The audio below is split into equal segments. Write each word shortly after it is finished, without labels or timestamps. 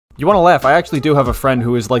You wanna laugh, I actually do have a friend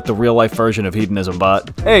who is like the real-life version of Hedonism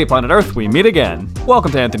bot. Hey, Planet Earth, we meet again.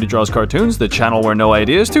 Welcome to Anthony Draws Cartoons, the channel where no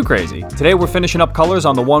idea is too crazy. Today we're finishing up colors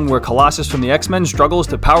on the one where Colossus from the X-Men struggles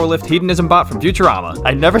to powerlift Hedonism bot from Futurama.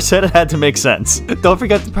 I never said it had to make sense. Don't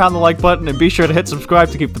forget to pound the like button and be sure to hit subscribe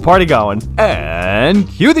to keep the party going. And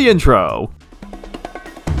cue the intro.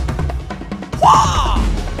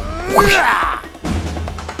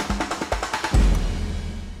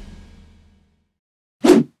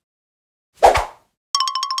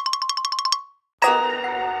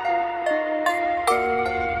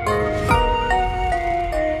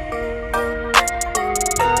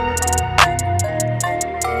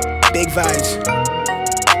 Big vibes.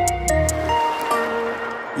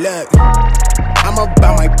 Look, I'm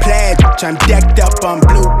about my pledge. I'm decked up on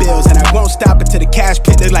blue bills, and I won't stop until the cash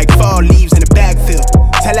pit look like fall leaves in the backfield.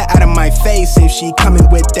 Tell her out of my face if she coming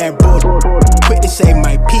with that bull. Quick to say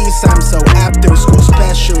my piece, I'm so after school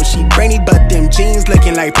special. She brainy, but them jeans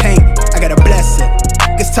looking like paint. I gotta bless her.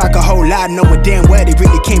 Niggas talk a whole lot, knowing damn well they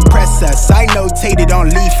really can't press us. I notated on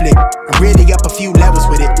leaflet. I'm really up a few levels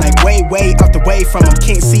with it, like way out the way from them.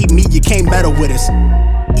 Can't see me, you can't meddle with us.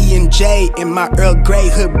 E and J in my Earl Grey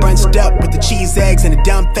hood brunched up with the cheese eggs and a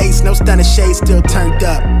dumb face, no stunner shade still turned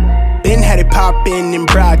up. Been had it poppin' in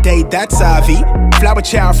broad day, that's Avi. Flower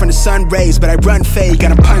child from the sun rays, but I run fade,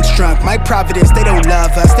 got 'em punch drunk. My Providence, they don't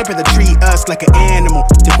love us, they rather treat us like an animal.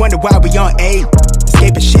 They wonder why we on 8.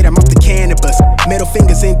 Escaping shit, I'm off the cannabis. Middle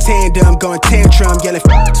fingers in tandem, going tantrum, yelling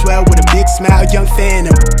swell with a big smile, young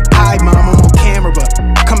phantom. Hi mom, I'm on camera.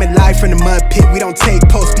 Coming live from the mud pit, we don't take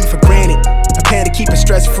post beef for granted. I plan to keep it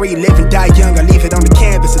stress-free, live and die young, I leave it on the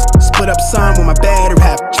canvases. Split up some with my better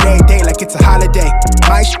half, trade day like it's a holiday.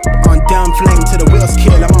 My on dumb flame till the wheels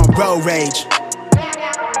kill, I'm on road rage.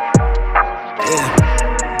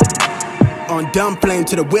 Yeah. On dumb flame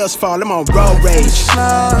till the wheels fall, I'm on road rage.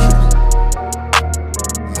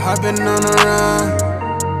 I've been on a run,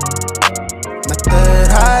 my third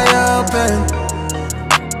eye open.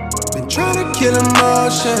 Been trying to kill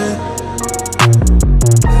emotion.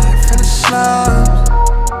 Life in the slums.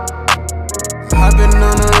 I've been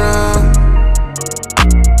on a run,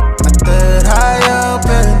 my third eye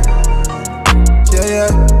open. Yeah.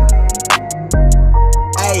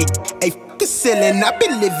 Hey, f the ceiling. I've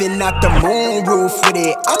been living out the moon roof with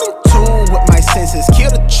it. I'm in tune with my senses, kill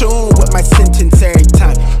the tune with my sentence every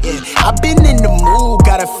time. Yeah, I've been in the mood,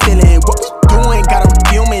 got a feeling. What we doing, got 'em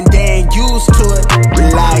fuming, they ain't used to it.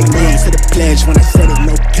 Rely me to the pledge when I said it,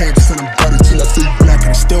 no caps, and I'm butter till I feel black. And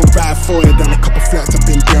I still ride for it on a couple flats. I've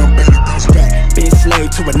been down, better bounce back. Been slave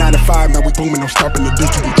to a 9 to 5, now we booming, no stopping the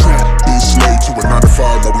digital trap. Been slave to a 9 to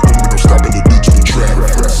 5, now we booming, no stopping the digital trap.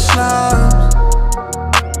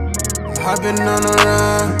 I've been on a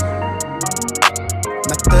run,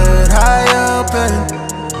 my third eye open.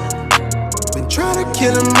 Been trying to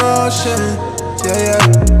kill emotion, yeah.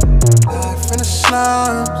 Life in the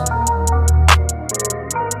slums.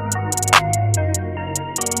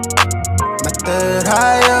 My third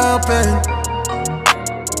eye open.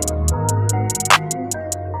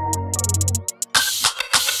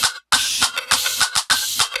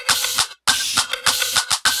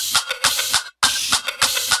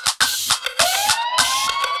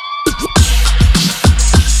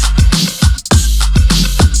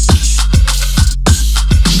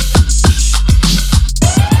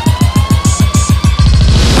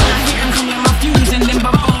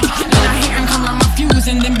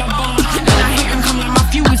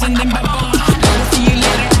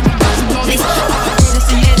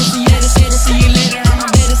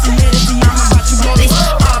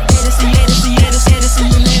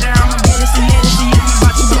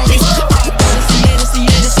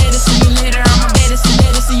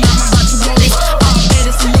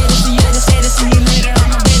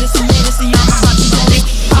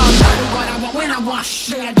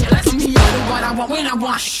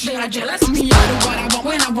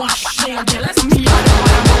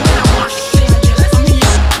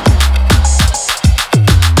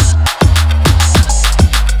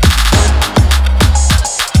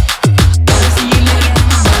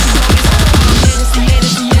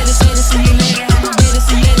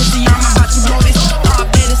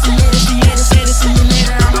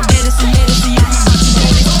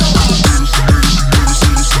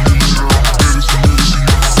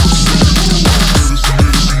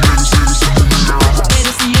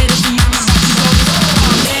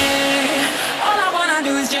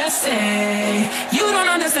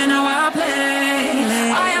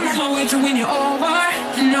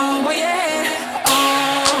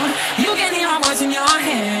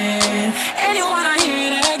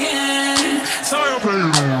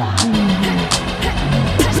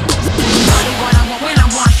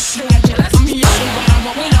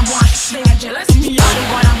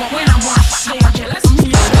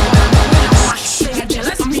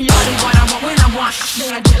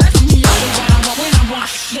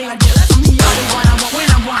 jealous of me. I do what I want when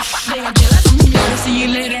I want. They are jealous of me. Later, see you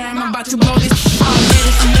later. I'm about to blow this.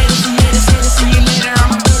 Later, see you later.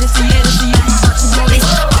 I'm about to blow this. Later, see you later. I'm about to blow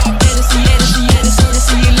this. Later,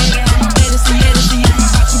 see you later. I'm about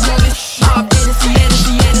to blow this.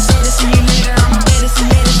 Later, see you later. I'm about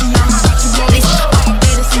to blow this. Later,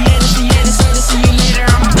 see you later.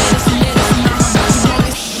 I'm about to blow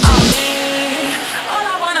this. All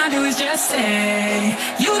I wanna do is just say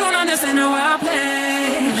you don't understand how I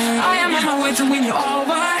play. I am on my way to win you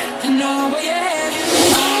over. No, yeah.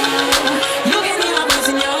 You can hear my voice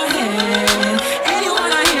in your head, and you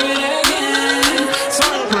wanna hear it again. So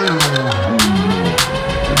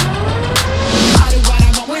I do what I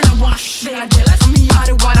want when I want. They are jealous of me. I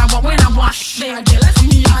do what I want when I want. They are jealous of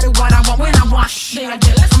me. I do what I want when I want. They are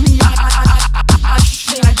jealous of me. They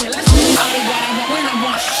are jealous of me. I do what I want when I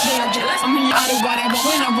want. They are jealous of me. I do what I want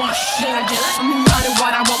when I want. They are jealous of me. I do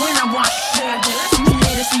what I want when I want. They are jealous.